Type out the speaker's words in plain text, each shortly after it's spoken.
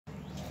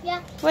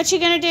Yeah. What you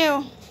gonna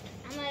do?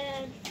 I'm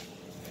gonna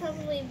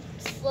probably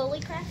slowly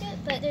crack it,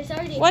 but there's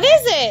already. What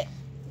is it?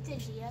 It's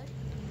a geode.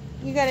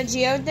 You got a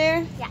geode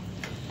there? Yeah.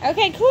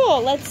 Okay,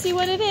 cool. Let's see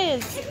what it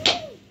is.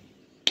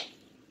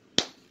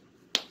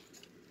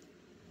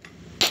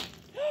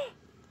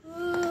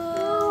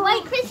 Ooh,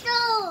 white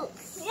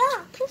crystals.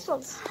 Yeah,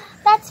 crystals.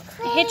 That's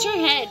crazy. Hit your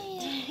head.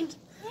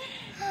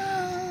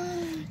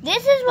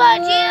 This is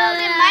what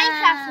geodes in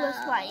Minecraft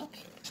looks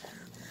like.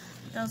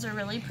 Those are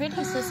really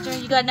pretty, sister.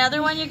 You got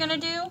another one you're gonna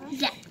do?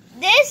 Yeah.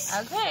 This.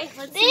 Okay,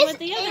 let's see what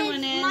the other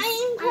one is.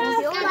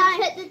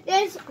 Minecraft.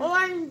 This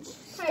orange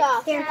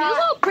stuff. They're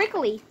all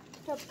prickly.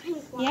 The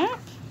pink one. Yeah.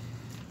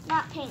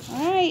 Not pink.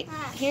 All right.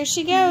 Here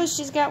she goes.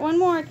 She's got one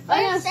more.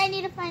 First, I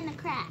need to find the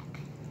crack.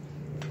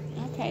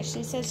 Okay,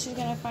 she says she's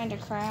gonna find a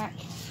crack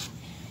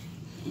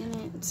in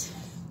it.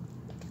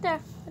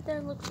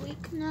 There looks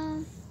weak.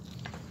 No.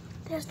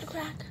 There's the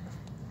crack.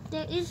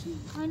 There is.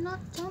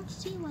 Don't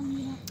see one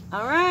yet.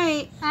 All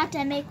right. I have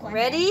to make one.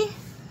 Ready?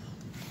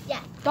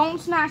 Yeah. Don't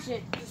smash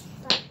it.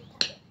 That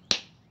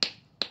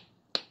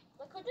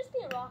could just be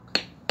a rock.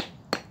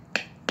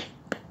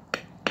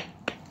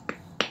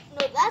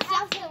 No, that's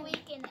also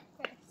weaken it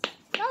first.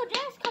 No,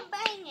 just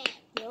combine it.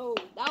 No,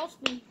 that'll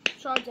be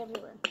shards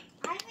everywhere.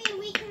 I mean,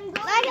 we can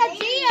go like a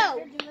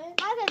geode.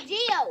 Like a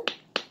geode.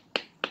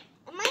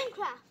 In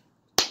Minecraft.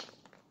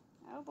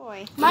 Oh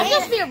boy. Might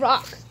just be a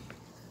rock.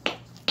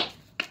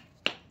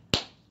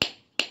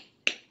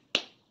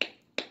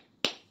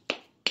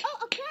 Oh,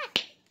 a crack.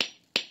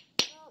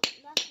 Oh,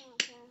 that's not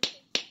a crack.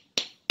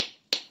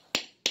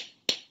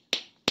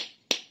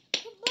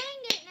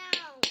 Combine it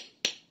now.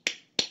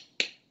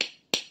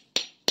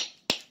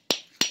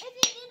 If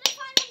you need to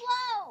find a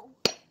blow.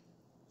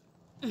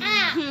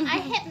 Ah, I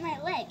hit my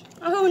leg.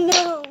 Oh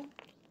no.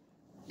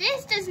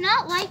 This does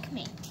not like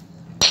me.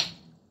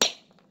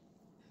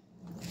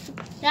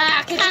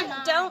 Ah, come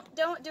on.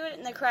 Don't do it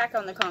in the crack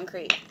on the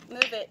concrete.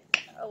 Move it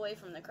away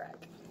from the crack.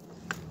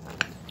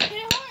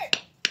 It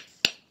hurt.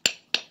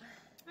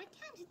 I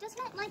can't. It does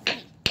not like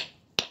me.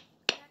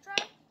 Can I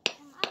try?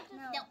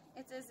 No.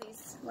 It's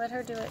Izzy's. Let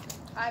her do it.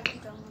 I've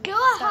done one. Do a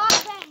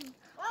hot bang.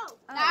 Whoa.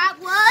 Oh. That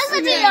was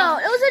a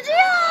geode. It was a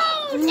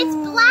geode. It's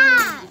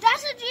black.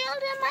 That's a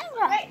geode in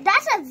Minecraft.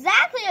 That's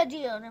exactly a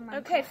geode in Minecraft.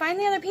 Okay, find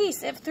the other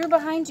piece. It threw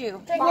behind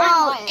you.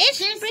 Wow. It's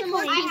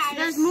prickly.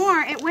 There's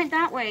more. It went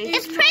that way.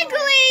 It's prickly.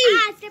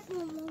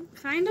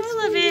 Find all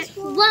of it.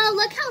 Wow,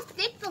 look how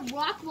thick the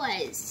rock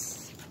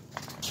was.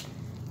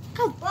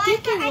 How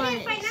thick it was. I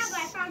didn't find out, but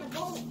I found a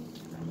bolt.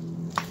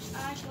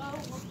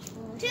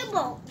 2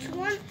 bolts.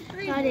 1,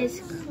 3. That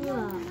is cool.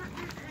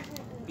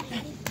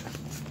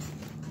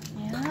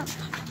 Yeah.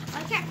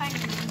 I can't find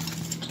it.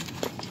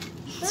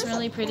 It's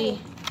really pretty.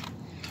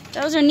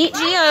 Those are neat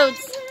geodes.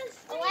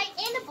 A white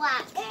and a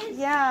black.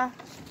 Yeah.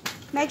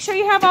 Make sure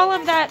you have all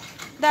of that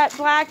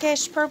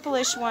blackish,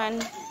 purplish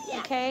one.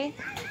 Okay?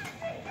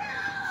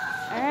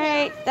 All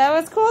right. That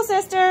was cool,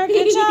 sister.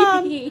 Good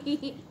job.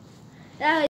 That was